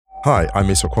Hi, I'm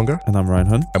Musa Okwonga. And I'm Ryan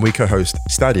Hunt. And we co-host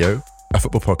Stadio, a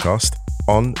football podcast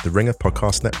on the Ringer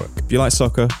Podcast Network. If you like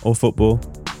soccer or football,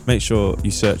 make sure you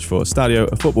search for Stadio,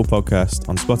 a football podcast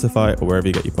on Spotify or wherever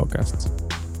you get your podcasts.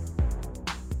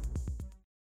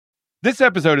 This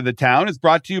episode of The Town is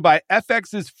brought to you by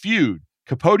FX's Feud,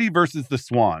 Capote versus the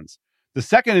Swans. The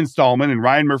second installment in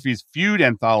Ryan Murphy's Feud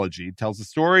anthology tells the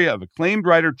story of acclaimed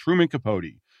writer Truman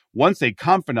Capote, once a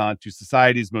confidant to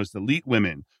society's most elite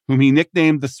women, whom he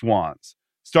nicknamed the Swans.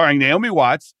 Starring Naomi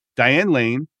Watts, Diane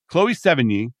Lane, Chloe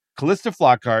Sevigny, Callista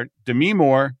Flockhart, Demi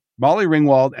Moore, Molly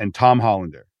Ringwald, and Tom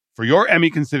Hollander. For your Emmy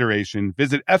consideration,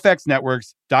 visit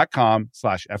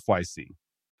fxnetworks.com/FYC.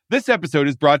 This episode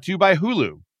is brought to you by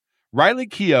Hulu. Riley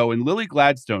Keough and Lily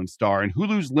Gladstone star in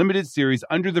Hulu's limited series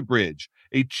Under the Bridge,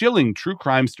 a chilling true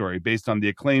crime story based on the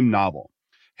acclaimed novel.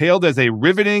 Hailed as a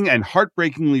riveting and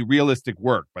heartbreakingly realistic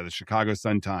work by the Chicago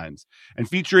Sun-Times, and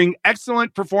featuring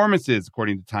excellent performances,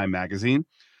 according to Time magazine,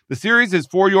 the series is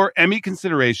for your Emmy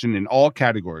consideration in all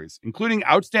categories, including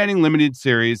Outstanding Limited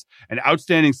Series and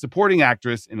Outstanding Supporting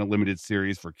Actress in a Limited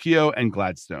Series for Keough and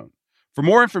Gladstone. For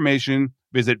more information,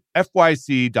 visit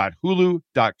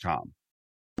fyc.hulu.com.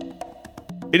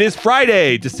 It is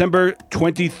Friday, December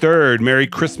 23rd. Merry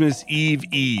Christmas Eve.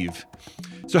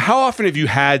 So how often have you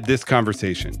had this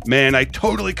conversation? Man, I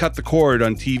totally cut the cord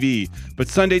on TV, but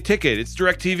Sunday Ticket, it's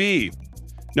DirecTV.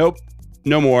 Nope,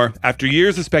 no more. After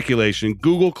years of speculation,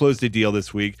 Google closed a deal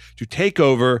this week to take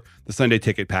over the Sunday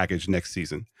Ticket package next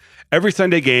season. Every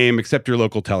Sunday game except your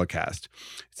local telecast.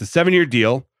 It's a 7-year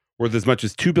deal worth as much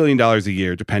as $2 billion a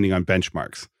year, depending on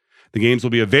benchmarks. The games will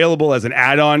be available as an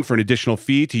add-on for an additional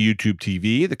fee to YouTube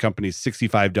TV, the company's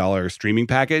 $65 streaming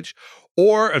package,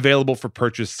 or available for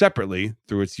purchase separately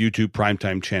through its YouTube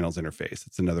Primetime Channels interface.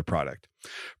 It's another product.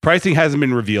 Pricing hasn't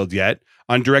been revealed yet.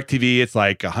 On DirecTV, it's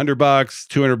like $100,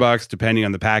 $200, depending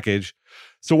on the package.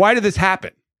 So why did this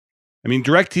happen? I mean,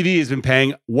 DirecTV has been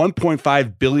paying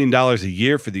 $1.5 billion a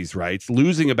year for these rights,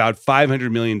 losing about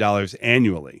 $500 million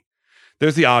annually.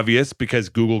 There's the obvious, because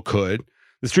Google could.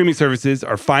 The streaming services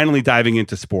are finally diving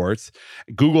into sports.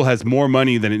 Google has more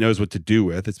money than it knows what to do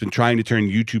with. It's been trying to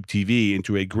turn YouTube TV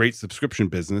into a great subscription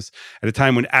business at a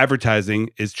time when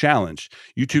advertising is challenged.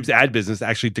 YouTube's ad business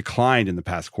actually declined in the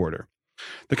past quarter.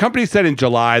 The company said in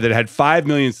July that it had 5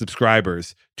 million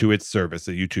subscribers to its service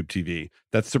at YouTube TV.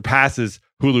 That surpasses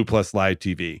Hulu Plus Live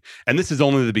TV. And this is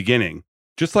only the beginning,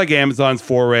 just like Amazon's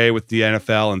foray with the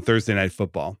NFL and Thursday Night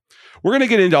Football. We're going to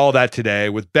get into all that today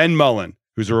with Ben Mullen,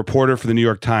 who's a reporter for the New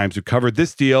York Times who covered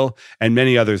this deal and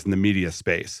many others in the media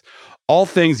space. All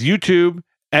things YouTube,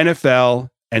 NFL,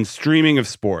 and streaming of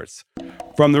sports.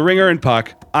 From The Ringer and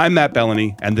Puck, I'm Matt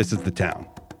Bellany, and this is The Town.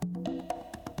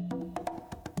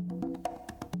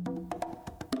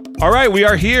 All right, we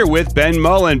are here with Ben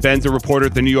Mullen. Ben's a reporter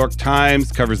at the New York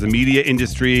Times, covers the media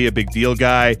industry, a big deal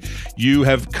guy. You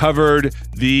have covered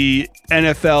the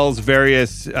NFL's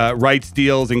various rights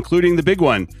deals, including the big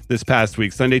one this past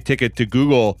week, Sunday Ticket to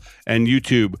Google and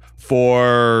YouTube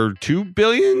for $2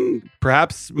 billion,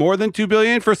 perhaps more than $2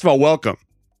 billion. First of all, welcome.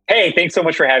 Hey, thanks so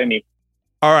much for having me.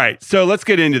 All right, so let's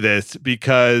get into this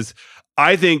because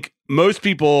I think most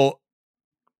people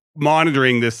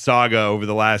monitoring this saga over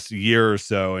the last year or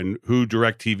so and who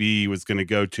DirecTV was going to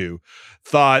go to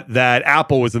thought that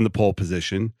Apple was in the pole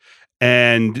position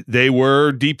and they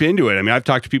were deep into it. I mean, I've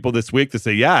talked to people this week that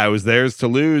say, yeah, it was theirs to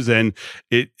lose. And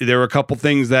there were a couple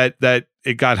things that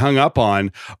it got hung up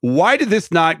on. Why did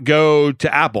this not go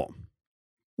to Apple?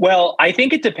 Well, I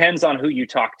think it depends on who you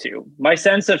talk to. My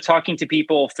sense of talking to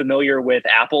people familiar with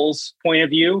Apple's point of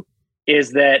view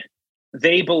is that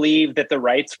they believe that the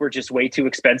rights were just way too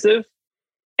expensive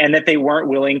and that they weren't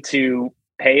willing to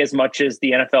pay as much as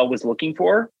the NFL was looking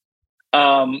for.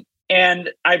 And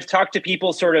I've talked to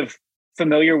people sort of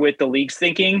familiar with the league's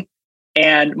thinking.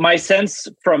 And my sense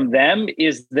from them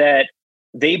is that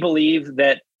they believe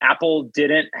that Apple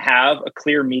didn't have a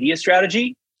clear media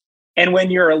strategy. And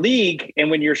when you're a league and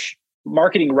when you're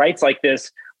marketing rights like this,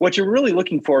 what you're really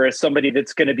looking for is somebody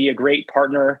that's going to be a great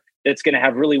partner, that's going to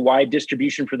have really wide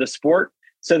distribution for the sport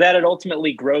so that it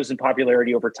ultimately grows in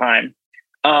popularity over time.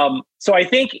 So I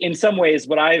think in some ways,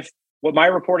 what my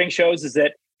reporting shows is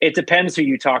that it depends who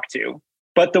you talk to.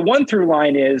 But the one through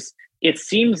line is it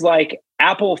seems like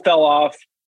Apple fell off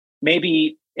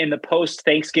maybe in the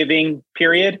post-Thanksgiving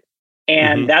period.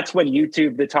 And that's when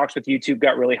the talks with YouTube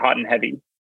got really hot and heavy.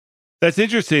 That's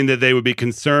interesting that they would be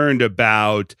concerned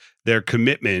about their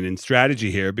commitment and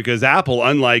strategy here because Apple,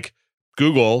 unlike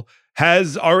Google,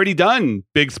 has already done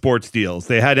big sports deals.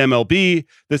 They had MLB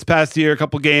this past year, a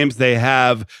couple games. They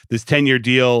have this 10-year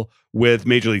deal with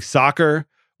Major League Soccer,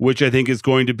 which I think is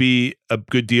going to be a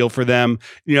good deal for them.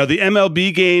 The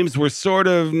MLB games were sort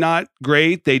of not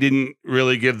great. They didn't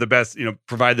really give the best,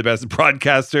 provide the best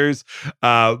broadcasters.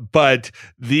 But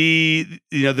the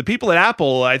people at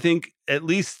Apple, I think, at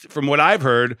least from what I've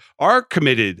heard, are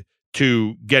committed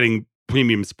to getting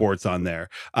premium sports on there.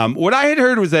 What I had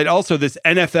heard was that also this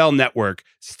NFL Network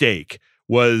stake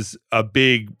was a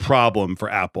big problem for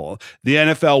Apple. The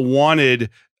NFL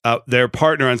wanted their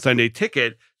partner on Sunday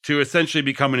Ticket to essentially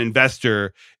become an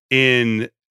investor in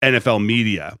NFL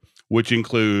media, which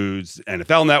includes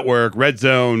NFL Network, Red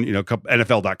Zone,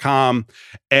 NFL.com.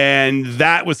 And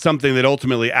that was something that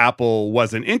ultimately Apple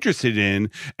wasn't interested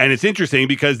in. And it's interesting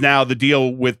because now the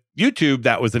deal with YouTube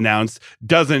that was announced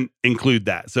doesn't include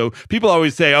that. So people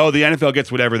always say, oh, the NFL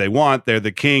gets whatever they want. They're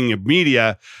the king of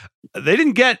media. They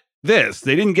didn't get this.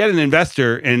 They didn't get an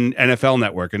investor in NFL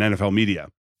Network and NFL media.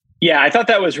 Yeah, I thought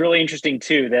that was really interesting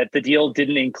too, that the deal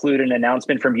didn't include an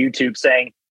announcement from YouTube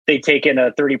saying they'd taken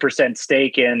a 30%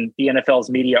 stake in the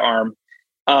NFL's media arm.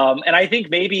 And I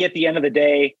think maybe at the end of the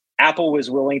day, Apple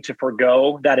was willing to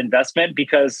forego that investment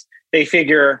because they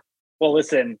figure, well,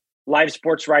 listen, live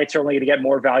sports rights are only going to get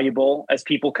more valuable as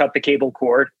people cut the cable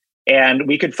cord. And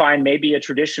we could find maybe a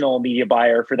traditional media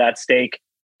buyer for that stake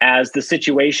as the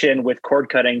situation with cord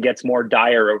cutting gets more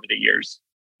dire over the years.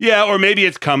 Yeah, or maybe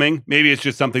it's coming. Maybe it's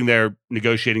just something they're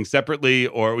negotiating separately,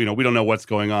 or we don't know what's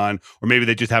going on, or maybe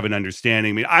they just have an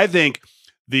understanding. I mean, I think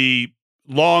the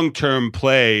long-term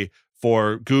play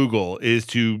for Google is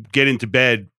to get into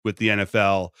bed with the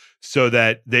NFL so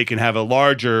that they can have a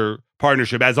larger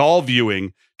partnership as all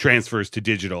viewing transfers to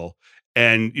digital.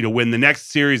 And when the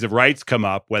next series of rights come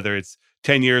up, whether it's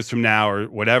 10 years from now or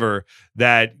whatever,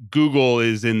 that Google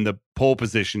is in the pole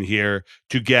position here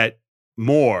to get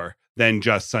more than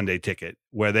just Sunday Ticket,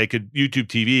 where YouTube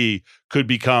TV could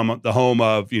become the home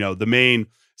of, the main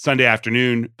Sunday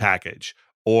afternoon package,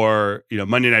 or,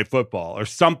 Monday Night Football or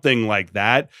something like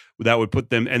that would put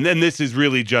them. And then this is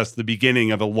really just the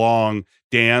beginning of a long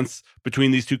dance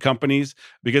between these two companies,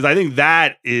 because I think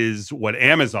that is what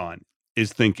Amazon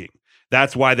is thinking.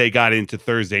 That's why they got into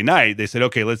Thursday night. They said,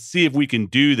 okay, let's see if we can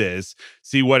do this,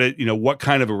 see what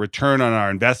kind of a return on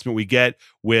our investment we get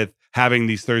with having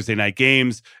these Thursday night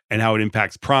games and how it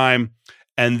impacts Prime.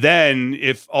 And then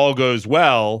if all goes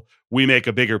well, we make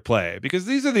a bigger play, because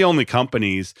these are the only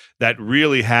companies that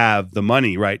really have the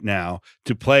money right now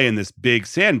to play in this big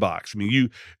sandbox. I mean,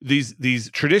 these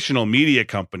traditional media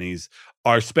companies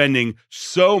are spending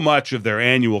so much of their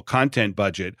annual content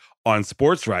budget on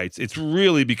sports rights. It's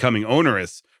really becoming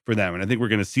onerous for them. And I think we're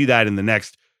going to see that in the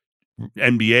next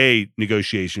NBA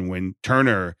negotiation, when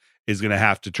Turner is going to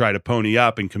have to try to pony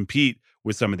up and compete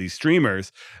with some of these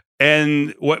streamers.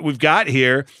 And what we've got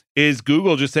here is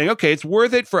Google just saying, okay, it's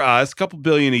worth it for us, a couple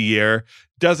billion a year,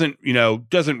 doesn't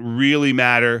really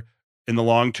matter in the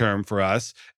long term for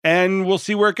us, and we'll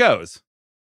see where it goes.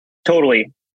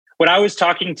 Totally. When I was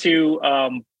talking to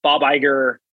Bob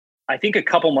Iger, I think a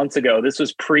couple months ago, this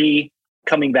was pre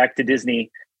coming back to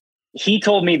Disney, he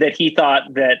told me that he thought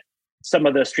that some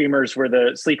of the streamers were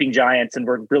the sleeping giants and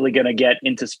were really going to get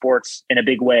into sports in a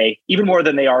big way, even more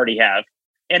than they already have.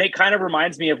 And it kind of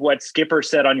reminds me of what Skipper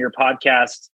said on your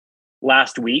podcast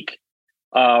last week,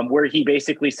 where he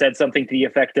basically said something to the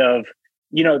effect of,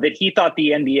 that he thought the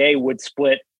NBA would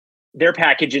split their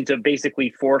package into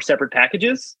basically 4 separate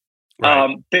packages,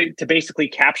 right, to basically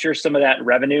capture some of that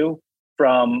revenue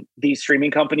from these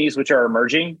streaming companies, which are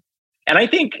emerging. And I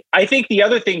think the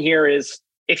other thing here is,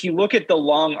 if you look at the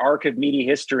long arc of media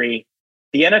history,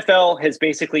 the NFL has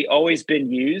basically always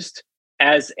been used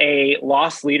as a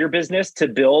loss leader business to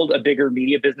build a bigger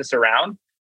media business around.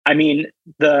 I mean,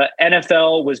 the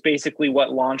NFL was basically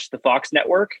what launched the Fox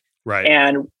network. Right.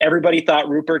 And everybody thought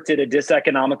Rupert did a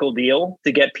diseconomical deal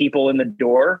to get people in the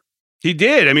door. He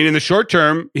did. I mean, in the short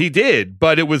term, he did,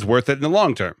 but it was worth it in the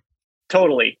long term.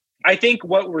 Totally. I think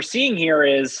what we're seeing here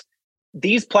is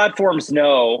these platforms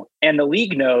know, and the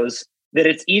league knows, that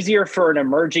it's easier for an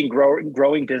emerging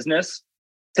growing business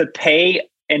to pay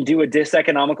and do a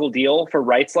diseconomical deal for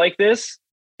rights like this.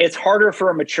 It's harder for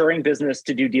a maturing business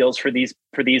to do deals for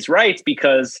these rights,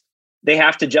 because they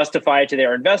have to justify it to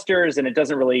their investors, and it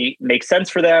doesn't really make sense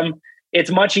for them. It's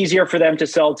much easier for them to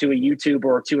sell to a YouTube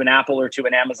or to an Apple or to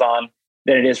an Amazon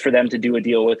than it is for them to do a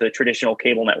deal with a traditional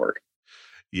cable network.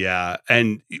 Yeah.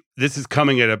 And this is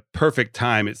coming at a perfect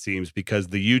time, it seems, because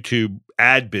the YouTube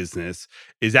ad business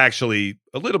is actually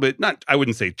a little bit, I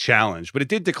wouldn't say challenged, but it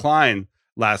did decline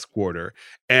last quarter.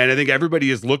 And I think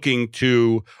everybody is looking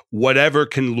to whatever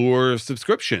can lure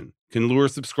subscribers.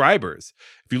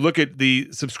 If you look at the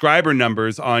subscriber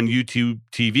numbers on YouTube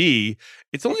TV,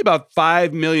 it's only about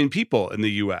 5 million people in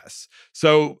the US.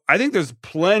 So I think there's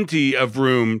plenty of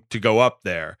room to go up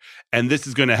there. And this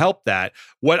is going to help that.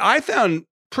 What I found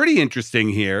pretty interesting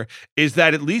here is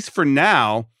that at least for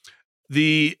now,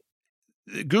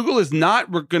 Google is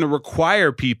not going to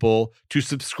require people to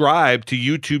subscribe to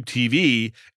YouTube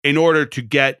TV in order to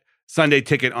get Sunday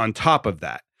Ticket on top of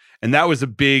that. And that was a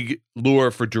big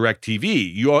lure for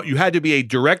DirecTV. You had to be a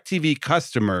DirecTV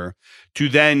customer to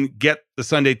then get the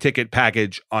Sunday Ticket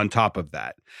package on top of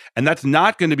that. And that's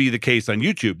not going to be the case on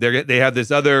YouTube. They have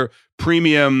this other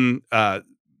premium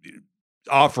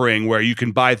offering where you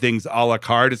can buy things a la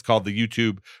carte. It's called the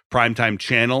YouTube Primetime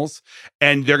Channels.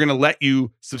 And they're going to let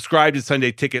you subscribe to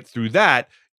Sunday Ticket through that,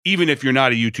 even if you're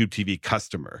not a YouTube TV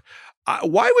customer.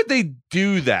 Why would they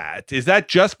do that? Is that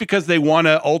just because they want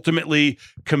to ultimately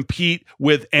compete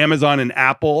with Amazon and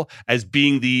Apple as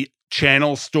being the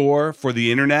channel store for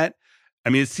the internet? I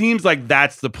mean, it seems like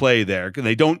that's the play there.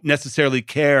 They don't necessarily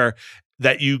care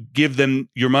that you give them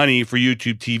your money for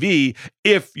YouTube TV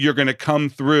if you're going to come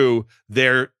through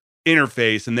their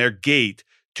interface and their gate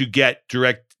to get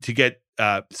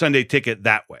Sunday Ticket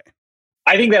that way.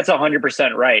 I think that's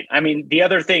 100% right. I mean, the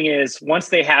other thing is once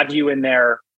they have you in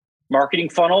their marketing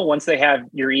funnel, once they have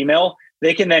your email,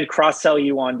 they can then cross-sell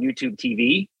you on YouTube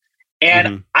TV.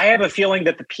 And I have a feeling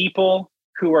that the people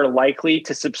who are likely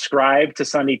to subscribe to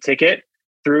Sunday Ticket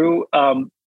through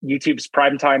YouTube's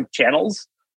primetime channels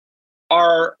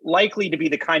are likely to be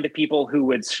the kind of people who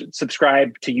would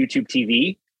subscribe to YouTube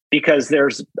TV because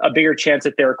there's a bigger chance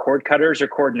that they're cord cutters or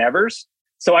cord nevers.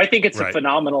 So I think it's a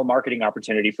phenomenal marketing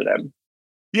opportunity for them.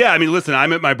 Yeah, I mean, listen,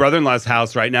 I'm at my brother-in-law's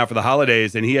house right now for the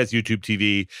holidays, and he has YouTube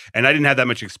TV, and I didn't have that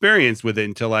much experience with it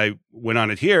until I went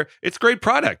on it here. It's a great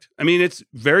product. I mean, it's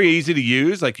very easy to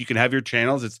use. Like, you can have your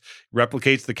channels. It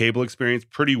replicates the cable experience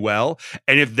pretty well.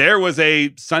 And if there was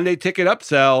a Sunday Ticket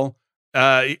upsell,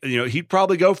 he'd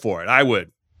probably go for it. I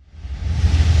would.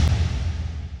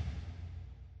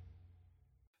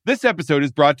 This episode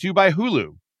is brought to you by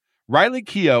Hulu. Riley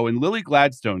Keough and Lily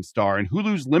Gladstone star in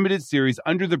Hulu's limited series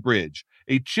Under the Bridge,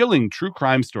 a chilling true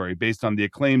crime story based on the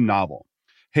acclaimed novel.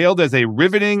 Hailed as a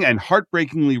riveting and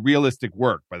heartbreakingly realistic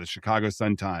work by the Chicago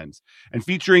Sun-Times, and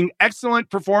featuring excellent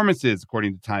performances,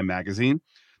 according to Time magazine,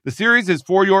 the series is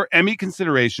for your Emmy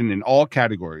consideration in all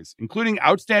categories, including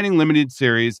Outstanding Limited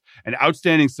Series and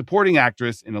Outstanding Supporting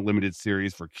Actress in a Limited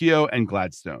Series for Keough and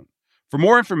Gladstone. For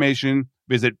more information,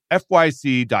 visit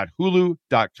fyc.hulu.com.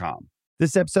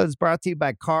 This episode is brought to you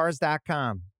by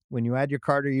Cars.com. When you add your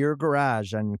car to your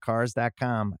garage on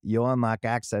Cars.com, you'll unlock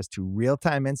access to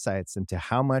real-time insights into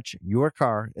how much your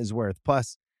car is worth.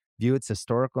 Plus, view its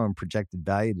historical and projected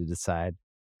value to decide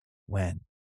when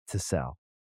to sell.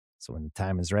 So when the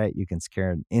time is right, you can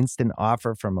secure an instant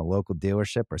offer from a local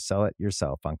dealership or sell it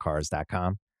yourself on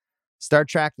Cars.com. Start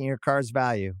tracking your car's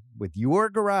value with your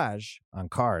garage on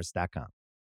Cars.com.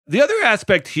 The other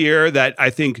aspect here that I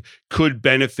think could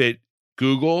benefit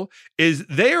Google is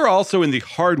they are also in the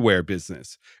hardware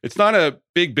business. It's not a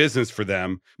big business for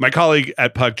them. My colleague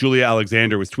at Puck, Julia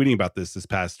Alexander, was tweeting about this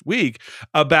past week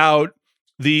about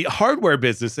the hardware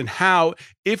business and how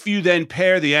if you then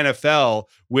pair the NFL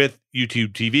with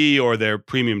YouTube TV or their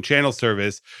premium channel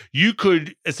service, you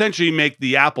could essentially make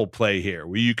the Apple play here,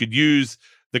 where you could use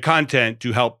the content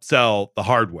to help sell the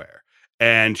hardware.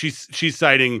 And she's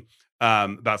citing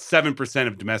about 7%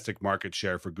 of domestic market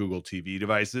share for Google TV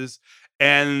devices.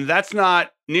 And that's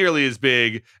not nearly as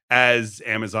big as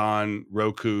Amazon,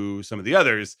 Roku, some of the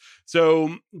others.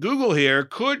 So Google here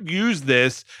could use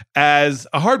this as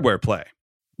a hardware play.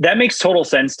 That makes total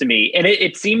sense to me. And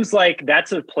it seems like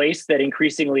that's a place that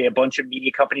increasingly a bunch of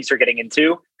media companies are getting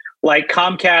into. Like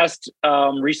Comcast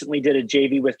recently did a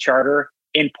JV with Charter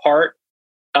in part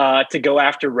to go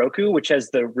after Roku, which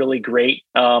has the really great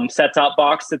set-top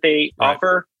box that they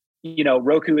offer. You know,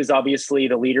 Roku is obviously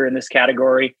the leader in this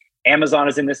category. Amazon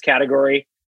is in this category.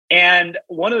 And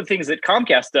one of the things that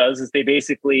Comcast does is they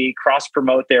basically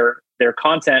cross-promote their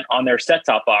content on their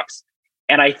set-top box.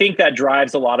 And I think that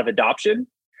drives a lot of adoption.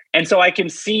 And so I can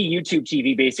see YouTube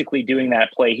TV basically doing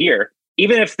that play here.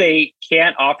 Even if they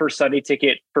can't offer Sunday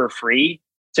Ticket for free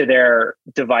to their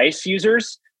device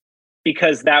users,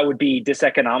 because that would be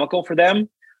diseconomical for them,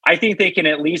 I think they can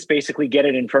at least basically get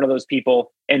it in front of those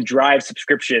people and drive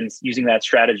subscriptions using that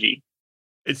strategy.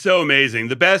 It's so amazing.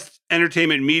 The best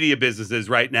entertainment media businesses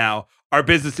right now are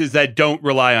businesses that don't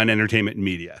rely on entertainment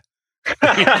media.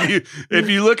 If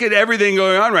you look at everything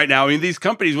going on right now, I mean, these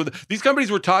companies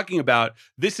we're talking about,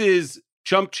 this is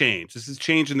chump change. This is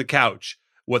changing the couch,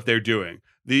 what they're doing.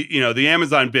 The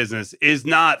Amazon business is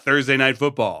not Thursday Night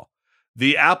Football.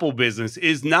 The Apple business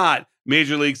is not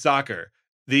Major League Soccer.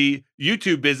 The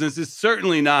YouTube business is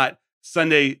certainly not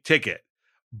Sunday Ticket.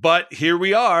 But here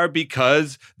we are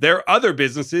because their other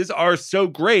businesses are so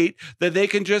great that they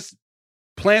can just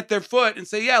plant their foot and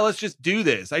say, yeah, let's just do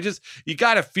this. You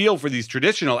got to feel for these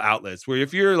traditional outlets where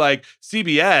if you're like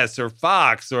CBS or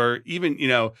Fox or even,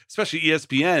 especially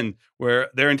ESPN, where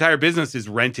their entire business is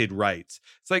rented rights.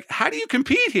 It's like, how do you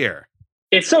compete here?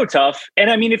 It's so tough. And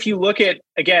I mean, if you look at,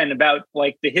 again, about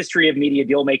like the history of media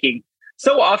deal making,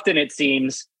 so often it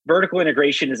seems vertical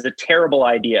integration is a terrible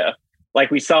idea. Like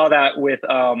we saw that with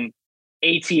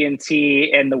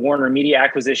AT&T and the Warner Media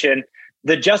acquisition.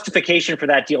 The justification for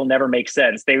that deal never makes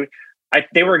sense.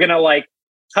 They were going to like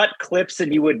cut clips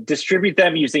and you would distribute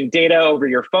them using data over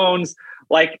your phones.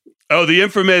 Like, oh, the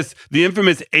infamous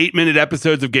 8-minute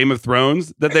episodes of Game of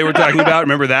Thrones that they were talking about.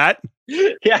 Remember that?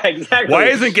 Yeah, exactly. Why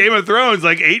isn't Game of Thrones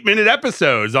like 8-minute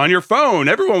episodes on your phone?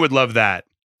 Everyone would love that.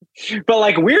 But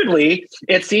like weirdly,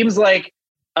 it seems like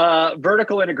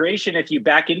vertical integration, if you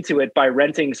back into it by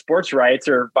renting sports rights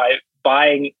or by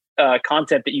buying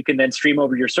content that you can then stream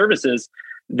over your services,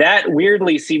 that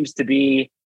weirdly seems to be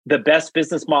the best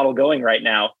business model going right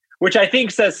now, which I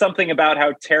think says something about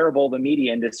how terrible the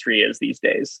media industry is these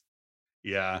days.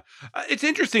 Yeah. It's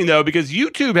interesting, though, because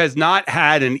YouTube has not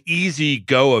had an easy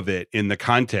go of it in the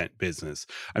content business.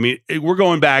 I mean, we're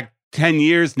going back 10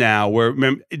 years now where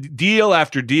deal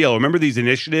after deal. Remember these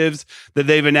initiatives that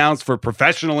they've announced for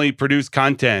professionally produced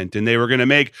content, and they were going to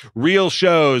make real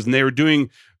shows, and they were doing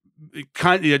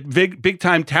big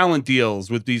time talent deals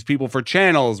with these people for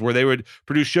channels where they would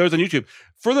produce shows on YouTube.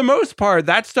 For the most part,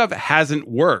 that stuff hasn't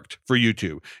worked for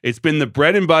YouTube. It's been the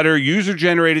bread and butter user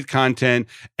generated content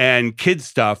and kid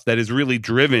stuff that has really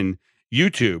driven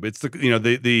YouTube. It's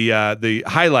the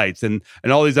highlights and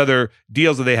all these other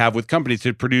deals that they have with companies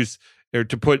to produce or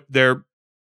to put their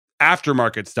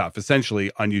aftermarket stuff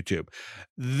essentially on YouTube.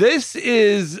 This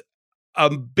is a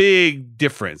big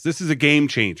difference. This is a game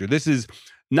changer. This is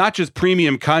not just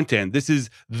premium content. This is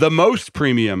the most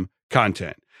premium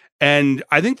content. And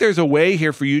I think there's a way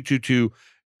here for YouTube to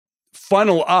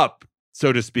funnel up,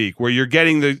 so to speak, where you're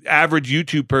getting the average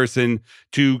YouTube person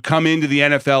to come into the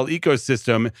NFL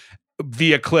ecosystem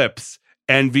via clips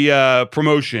and via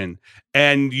promotion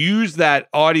and use that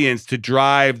audience to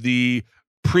drive the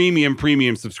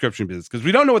premium subscription business. Because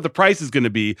we don't know what the price is going to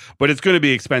be, but it's going to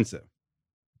be expensive.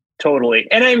 Totally.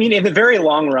 And I mean, in the very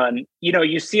long run,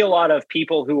 you see a lot of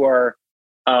people who are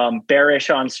bearish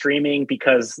on streaming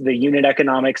because the unit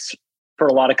economics for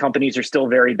a lot of companies are still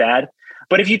very bad.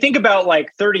 But if you think about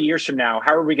like 30 years from now,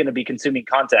 how are we going to be consuming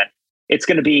content? It's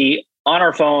going to be on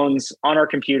our phones, on our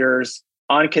computers,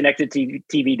 on connected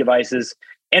TV devices.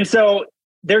 And so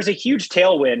there's a huge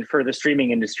tailwind for the streaming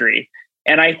industry.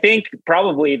 And I think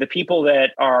probably the people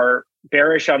that are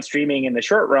bearish on streaming in the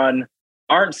short run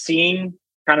aren't seeing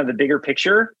kind of the bigger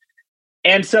picture.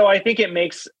 And so I think it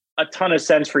makes a ton of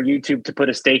sense for YouTube to put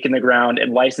a stake in the ground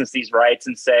and license these rights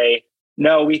and say,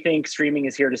 no, we think streaming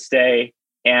is here to stay.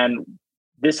 And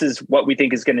this is what we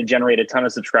think is going to generate a ton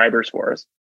of subscribers for us.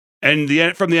 And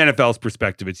from the NFL's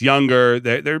perspective, it's younger.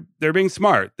 They're being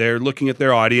smart. They're looking at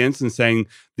their audience and saying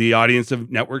the audience of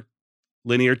network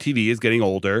linear TV is getting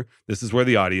older. This is where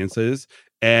the audience is.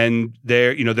 And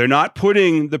they're not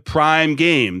putting the prime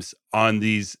games on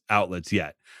these outlets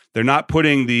yet. They're not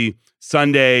putting the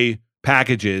Sunday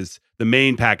packages, the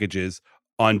main packages,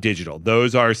 on digital.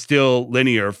 Those are still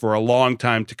linear for a long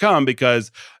time to come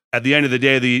because at the end of the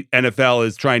day, the NFL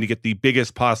is trying to get the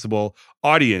biggest possible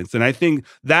audience. And I think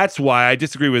that's why I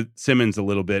disagree with Simmons a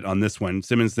little bit on this one.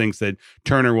 Simmons thinks that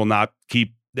Turner will not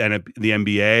keep the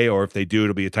NBA, or if they do,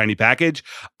 it'll be a tiny package.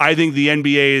 I think the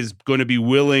NBA is going to be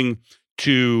willing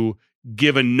to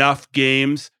give enough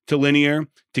games to linear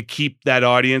to keep that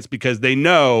audience because they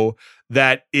know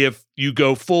that if you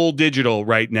go full digital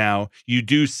right now, you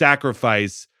do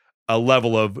sacrifice a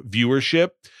level of viewership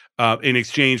in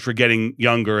exchange for getting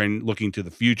younger and looking to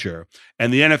the future.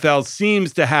 And the NFL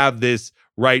seems to have this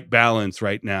right balance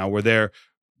right now where they're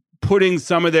putting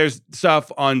some of their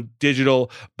stuff on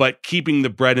digital, but keeping the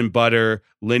bread and butter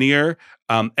linear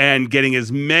and getting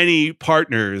as many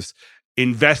partners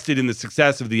invested in the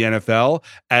success of the NFL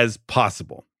as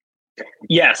possible.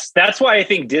 Yes, that's why I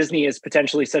think Disney is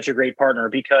potentially such a great partner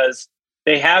because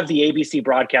they have the ABC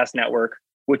broadcast network,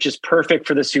 which is perfect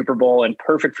for the Super Bowl and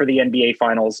perfect for the NBA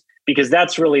finals, because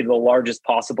that's really the largest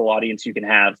possible audience you can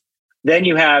have. Then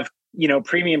you have,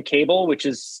 premium cable, which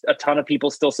is a ton of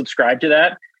people still subscribe to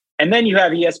that. And then you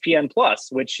have ESPN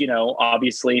Plus, which,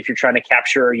 obviously if you're trying to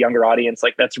capture a younger audience,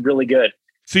 like that's really good.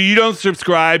 So you don't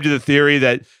subscribe to the theory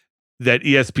that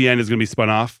ESPN is going to be spun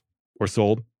off or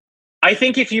sold? I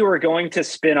think if you were going to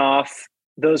spin off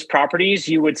those properties,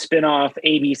 you would spin off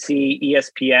ABC,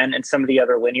 ESPN, and some of the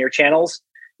other linear channels.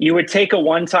 You would take a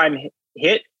one-time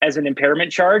hit as an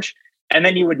impairment charge, and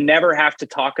then you would never have to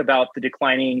talk about the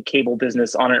declining cable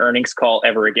business on an earnings call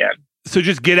ever again. So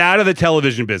just get out of the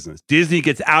television business. Disney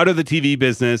gets out of the TV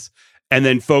business and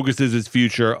then focuses its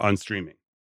future on streaming.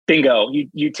 Bingo.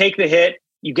 You take the hit,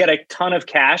 you get a ton of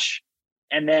cash,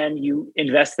 and then you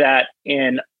invest that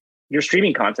in your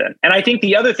streaming content. And I think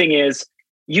the other thing is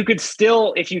you could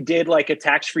still, if you did like a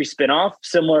tax-free spinoff,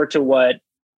 similar to what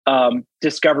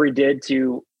Discovery did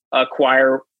to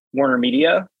acquire Warner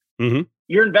Media,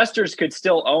 your investors could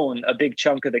still own a big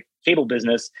chunk of the cable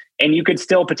business, and you could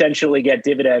still potentially get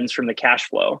dividends from the cash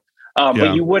flow.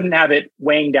 But you wouldn't have it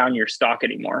weighing down your stock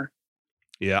anymore.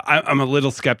 Yeah, I'm a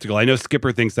little skeptical. I know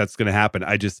Skipper thinks that's going to happen.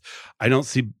 I don't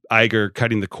see Iger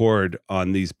cutting the cord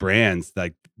on these brands.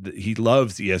 Like he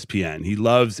loves ESPN, he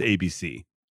loves ABC.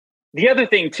 The other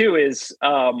thing too is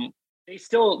they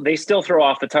still throw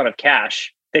off a ton of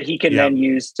cash that he can then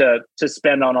use to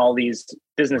spend on all these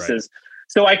businesses. Right.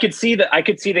 So I could see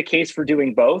the case for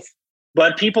doing both.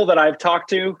 But people that I've talked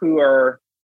to who are,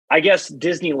 I guess,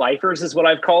 Disney lifers is what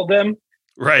I've called them.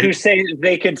 Right. Who say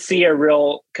they could see a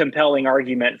real compelling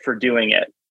argument for doing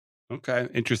it. Okay,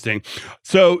 interesting.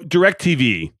 So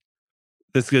DirecTV,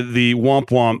 the womp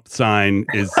womp sign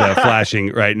is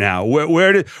flashing right now.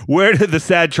 Where did the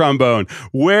sad trombone?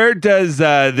 Where does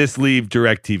this leave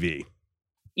DirecTV?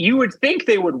 You would think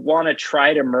they would want to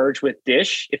try to merge with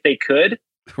Dish if they could,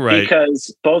 right?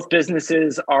 Because both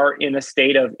businesses are in a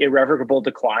state of irrevocable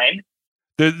decline.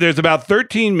 There's about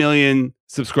 13 million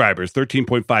subscribers,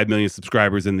 13.5 million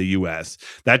subscribers in the US.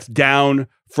 That's down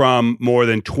from more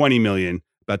than 20 million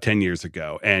about 10 years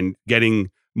ago and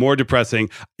getting more depressing.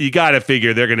 You got to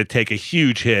figure they're going to take a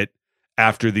huge hit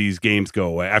after these games go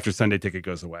away, after Sunday Ticket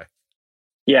goes away.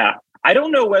 Yeah. I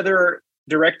don't know whether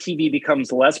DirecTV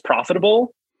becomes less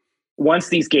profitable once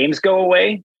these games go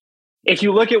away. If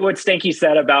you look at what Stanky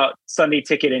said about Sunday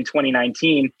Ticket in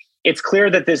 2019, it's clear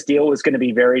that this deal was going to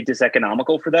be very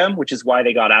diseconomical for them, which is why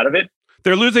they got out of it.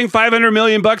 They're losing $500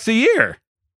 million a year.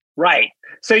 Right.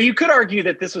 So you could argue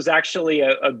that this was actually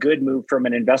a good move from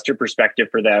an investor perspective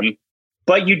for them.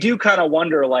 But you do kind of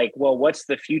wonder, like, well, what's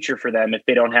the future for them if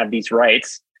they don't have these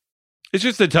rights? It's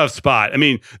just a tough spot. I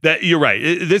mean, that you're right.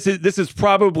 This is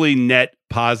probably net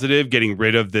positive, getting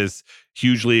rid of this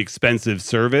hugely expensive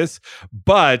service,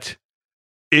 but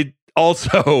it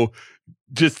also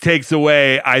just takes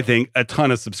away, I think, a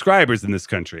ton of subscribers in this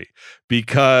country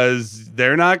because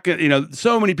they're not going to,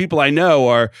 so many people I know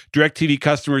are DirecTV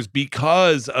customers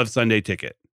because of Sunday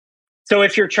Ticket. So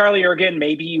if you're Charlie Ergen,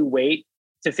 maybe you wait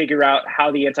to figure out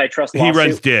how the antitrust lawsuit... He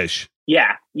runs Dish.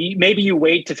 Yeah. Maybe you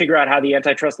wait to figure out how the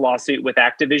antitrust lawsuit with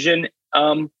Activision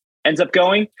ends up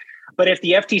going. But if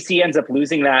the FTC ends up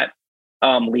losing that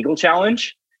legal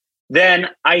challenge, then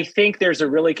I think there's a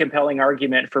really compelling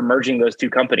argument for merging those two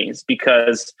companies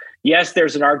because, yes,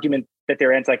 there's an argument that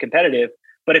they're anti-competitive,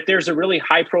 but if there's a really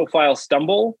high-profile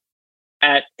stumble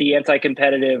at the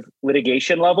anti-competitive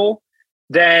litigation level,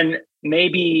 then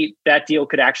maybe that deal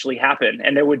could actually happen,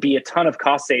 and there would be a ton of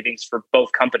cost savings for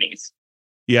both companies.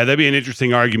 Yeah, that'd be an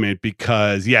interesting argument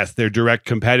because, yes, they're direct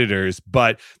competitors,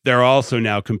 but they're also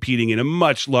now competing in a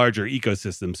much larger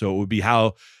ecosystem. So it would be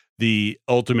how the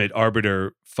ultimate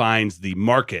arbiter finds the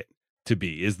market to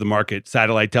be. Is the market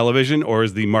satellite television or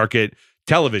is the market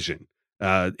television?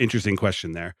 Interesting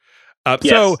question there. Yes.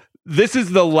 So this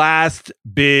is the last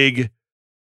big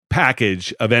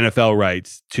package of NFL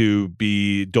rights to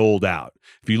be doled out.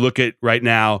 If you look at right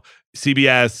now,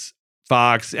 CBS,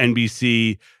 Fox,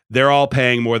 NBC, they're all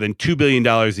paying more than $2 billion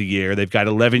a year. They've got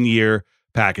 11-year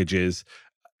packages.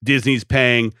 Disney's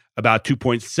paying about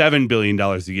 $2.7 billion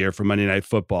a year for Monday Night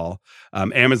Football.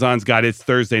 Amazon's got its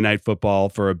Thursday Night Football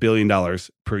for $1 billion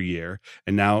per year,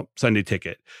 and now Sunday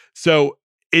Ticket. So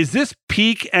is this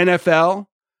peak NFL?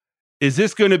 Is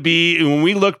this going to be, when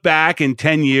we look back in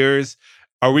 10 years,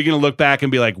 are we going to look back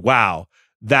and be like, wow,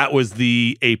 that was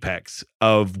the apex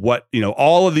of what,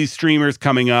 all of these streamers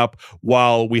coming up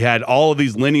while we had all of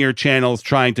these linear channels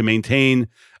trying to maintain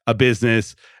a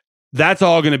business? That's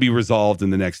all going to be resolved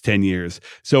in the next 10 years.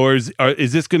 So is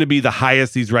this going to be the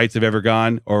highest these rights have ever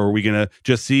gone? Or are we going to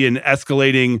just see an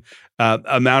escalating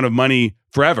amount of money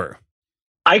forever?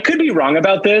 I could be wrong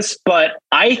about this, but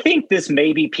I think this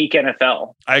may be peak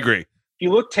NFL. I agree. If you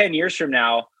look 10 years from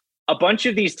now, a bunch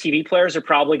of these TV players are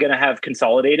probably going to have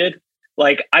consolidated.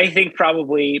 Like, I think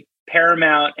probably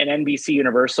Paramount and NBC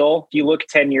Universal, if you look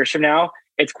 10 years from now,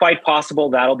 it's quite possible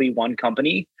that'll be one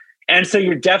company. And so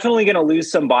you're definitely going to lose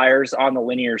some buyers on the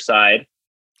linear side.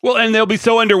 Well, and they'll be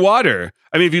so underwater.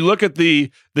 I mean, if you look at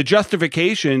the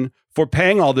justification for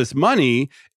paying all this money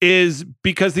is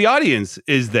because the audience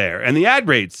is there and the ad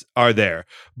rates are there.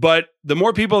 But the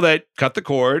more people that cut the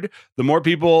cord, the more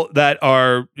people that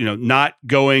are, not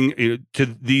going to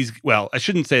these, well, I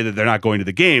shouldn't say that they're not going to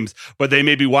the games, but they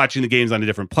may be watching the games on a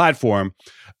different platform.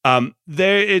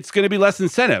 It's going to be less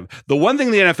incentive. The one thing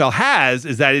the NFL has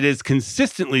is that it has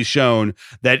consistently shown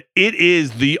that it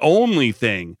is the only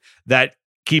thing that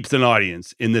keeps an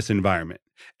audience in this environment.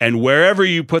 And wherever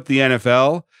you put the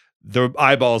NFL, the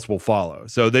eyeballs will follow.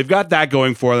 So they've got that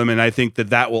going for them. And I think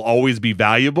that will always be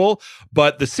valuable.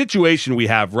 But the situation we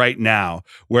have right now,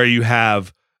 where you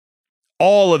have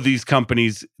all of these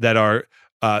companies that are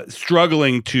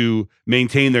struggling to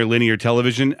maintain their linear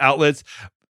television outlets,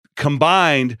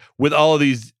 combined with all of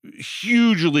these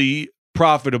hugely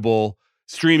profitable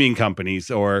streaming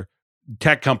companies or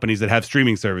tech companies that have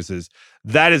streaming services,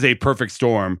 that is a perfect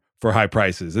storm for high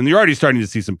prices. And you're already starting to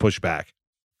see some pushback.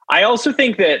 I also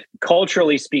think that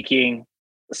culturally speaking,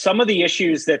 some of the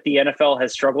issues that the NFL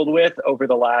has struggled with over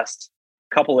the last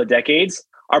couple of decades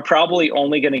are probably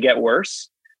only going to get worse.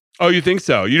 Oh, you think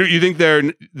so? You think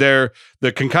they're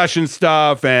the concussion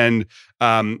stuff and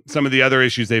some of the other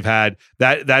issues they've had,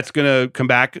 that's going to come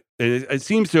back? It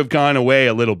seems to have gone away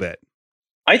a little bit.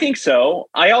 I think so.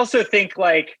 I also think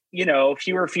fewer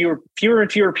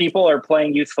and fewer people are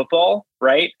playing youth football,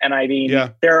 right? And I mean,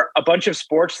 there are a bunch of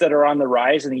sports that are on the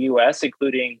rise in the US,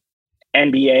 including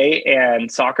NBA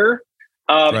and soccer.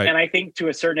 Right. And I think to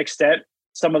a certain extent,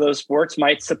 some of those sports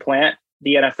might supplant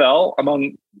the NFL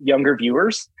among younger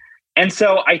viewers. And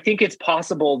so I think it's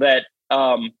possible that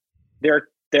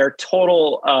their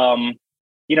total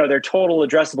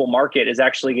addressable market is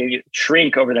actually going to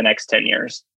shrink over the next 10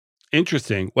 years.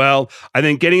 Interesting. Well, I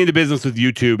think getting into business with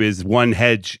YouTube is one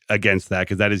hedge against that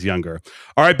because that is younger.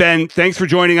 All right, Ben, thanks for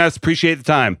joining us. Appreciate the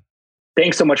time.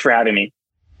 Thanks so much for having me.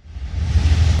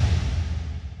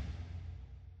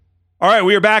 All right,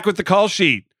 we are back with the call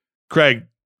sheet. Craig,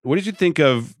 what did you think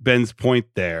of Ben's point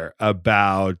there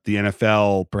about the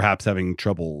NFL perhaps having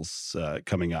troubles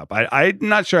coming up? I'm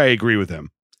not sure I agree with him.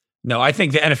 No, I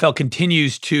think the NFL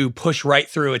continues to push right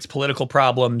through its political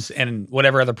problems and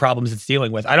whatever other problems it's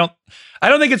dealing with. I don't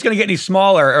think it's going to get any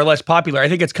smaller or less popular. I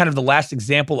think it's kind of the last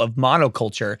example of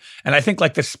monoculture. And I think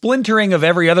like the splintering of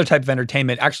every other type of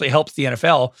entertainment actually helps the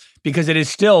NFL because it is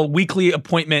still weekly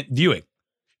appointment viewing.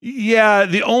 Yeah,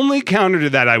 the only counter to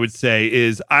that I would say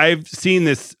is I've seen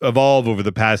this evolve over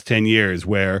the past 10 years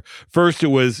where first it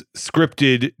was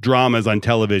scripted dramas on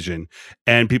television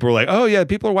and people were like, oh yeah,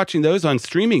 people are watching those on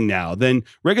streaming now. Then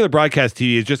regular broadcast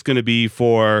TV is just going to be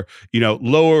for,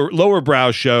 lower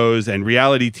brow shows and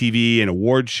reality TV and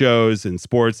award shows and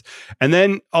sports. And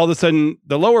then all of a sudden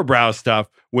the lower brow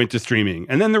stuff went to streaming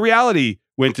and then the reality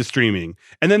went to streaming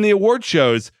and then the award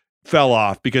shows fell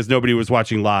off because nobody was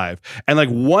watching live. And like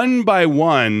one by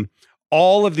one,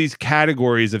 all of these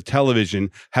categories of television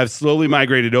have slowly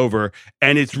migrated over.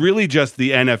 And it's really just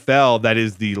the NFL that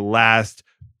is the last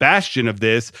bastion of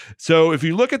this. So if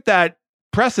you look at that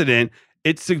precedent,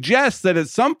 it suggests that at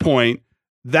some point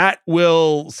that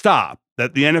will stop,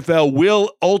 that the NFL will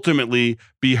ultimately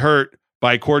be hurt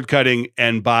by cord cutting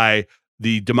and by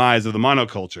the demise of the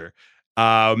monoculture.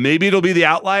 Maybe it'll be the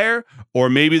outlier, or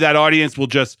maybe that audience will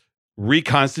just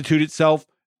reconstitute itself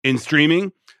in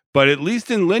streaming. But at least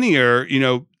in linear,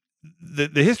 the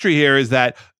history here is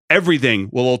that everything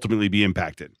will ultimately be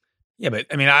impacted. Yeah, but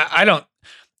I mean, I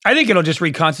think it'll just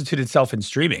reconstitute itself in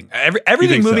streaming.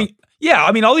 Everything moving. So? Yeah,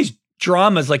 I mean, all these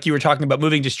dramas like you were talking about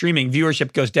moving to streaming,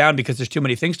 viewership goes down because there's too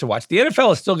many things to watch. The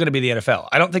NFL is still going to be the NFL.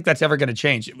 I don't think that's ever going to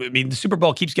change. I mean, the Super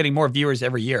Bowl keeps getting more viewers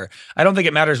every year. I don't think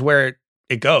it matters where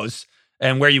it goes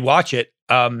and where you watch it.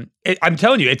 I'm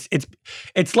telling you,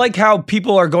 it's like how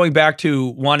people are going back to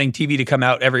wanting TV to come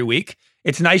out every week.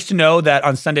 It's nice to know that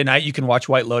on Sunday night you can watch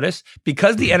White Lotus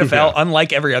because the NFL,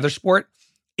 unlike every other sport,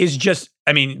 is just,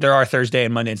 I mean, there are Thursday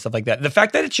and Monday and stuff like that. The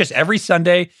fact that it's just every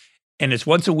Sunday and it's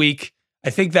once a week, I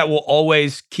think that will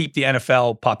always keep the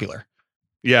NFL popular.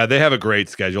 Yeah, they have a great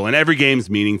schedule and every game's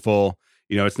meaningful.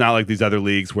 It's not like these other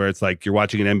leagues where it's like you're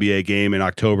watching an NBA game in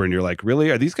October and you're like, really?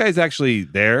 Are these guys actually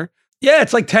there? Yeah,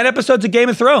 it's like 10 episodes of Game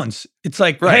of Thrones. It's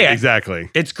like, right, hey, exactly.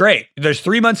 It's great. There's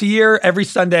 3 months a year. Every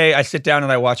Sunday, I sit down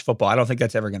and I watch football. I don't think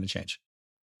that's ever going to change.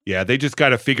 Yeah, they just got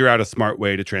to figure out a smart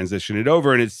way to transition it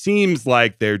over. And it seems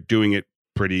like they're doing it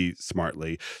pretty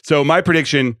smartly. So my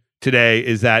prediction today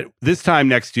is that this time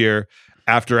next year,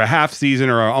 after a half season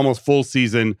or almost full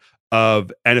season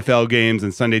of NFL games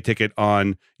and Sunday Ticket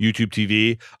on YouTube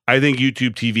TV. I think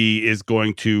YouTube TV is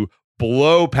going to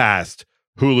blow past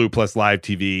Hulu plus live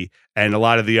TV and a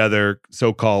lot of the other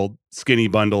so-called skinny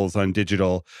bundles on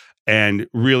digital and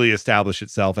really establish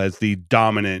itself as the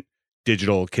dominant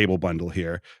digital cable bundle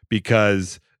here.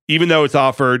 Because even though it's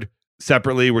offered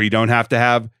separately where you don't have to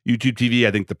have YouTube TV,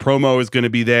 I think the promo is going to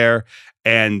be there,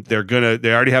 and they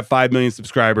already have 5 million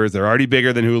subscribers. They're already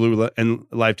bigger than Hulu and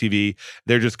live TV.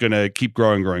 They're just going to keep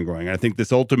growing. And I think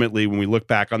this ultimately, when we look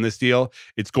back on this deal,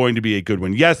 it's going to be a good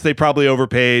one. Yes, they probably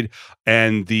overpaid,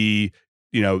 and the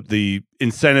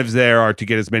incentives there are to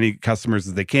get as many customers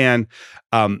as they can,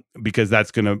 because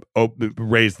that's going to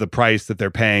raise the price that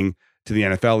they're paying to the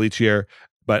NFL each year.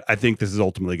 But I think this is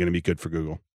ultimately going to be good for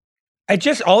Google.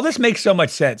 All this makes so much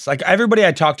sense. Like, everybody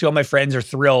I talk to, all my friends are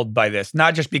thrilled by this,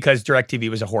 not just because DirecTV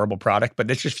was a horrible product, but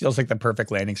this just feels like the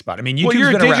perfect landing spot. I mean, YouTube's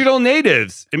you're digital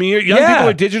natives. I mean, young people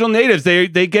are digital natives. They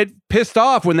get pissed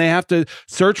off when they have to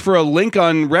search for a link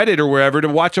on Reddit or wherever to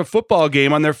watch a football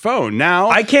game on their phone. Now,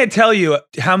 I can't tell you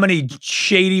how many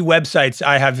shady websites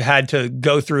I have had to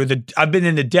go through. I've been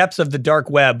in the depths of the dark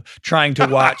web trying to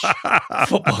watch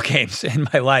football games in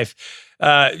my life.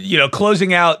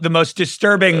 Closing out the most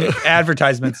disturbing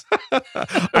advertisements.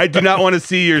 I do not want to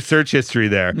see your search history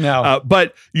there. No.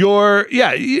 But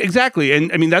exactly.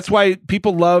 And I mean, that's why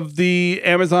people love the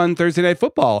Amazon Thursday Night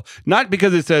Football. Not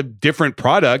because it's a different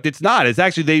product. It's not. It's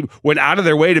actually, they went out of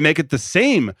their way to make it the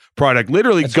same product.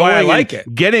 Literally that's why I like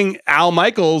it. Getting Al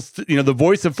Michaels, the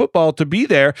voice of football, to be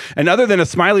there. And other than a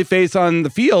smiley face on the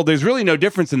field, there's really no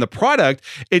difference in the product.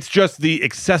 It's just the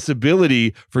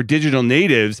accessibility for digital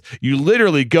natives. You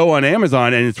literally go on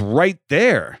Amazon and it's right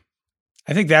there.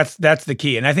 I think that's the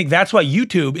key. And I think that's why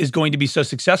YouTube is going to be so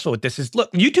successful with this.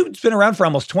 Look, YouTube's been around for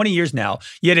almost 20 years now,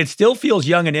 yet it still feels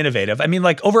young and innovative. I mean,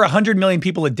 like, over 100 million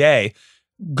people a day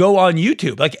go on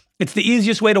YouTube. Like, it's the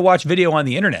easiest way to watch video on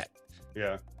the internet.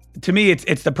 Yeah. To me,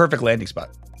 it's the perfect landing spot.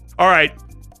 All right.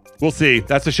 We'll see.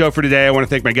 That's the show for today. I want to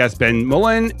thank my guest, Ben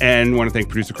Mullen, and want to thank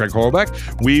producer Craig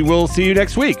Horlbeck. We will see you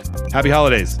next week. Happy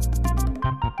holidays.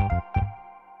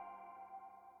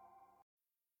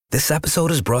 This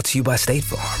episode is brought to you by State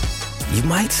Farm. You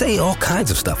might say all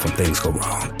kinds of stuff when things go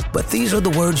wrong, but these are the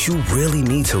words you really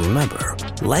need to remember.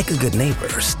 Like a good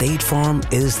neighbor, State Farm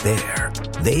is there.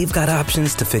 They've got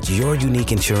options to fit your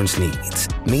unique insurance needs,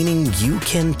 meaning you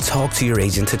can talk to your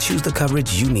agent to choose the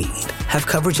coverage you need, have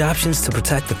coverage options to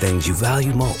protect the things you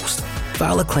value most,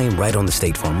 file a claim right on the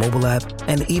State Farm mobile app,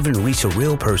 and even reach a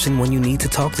real person when you need to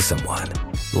talk to someone.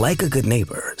 Like a good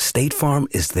neighbor, State Farm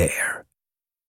is there.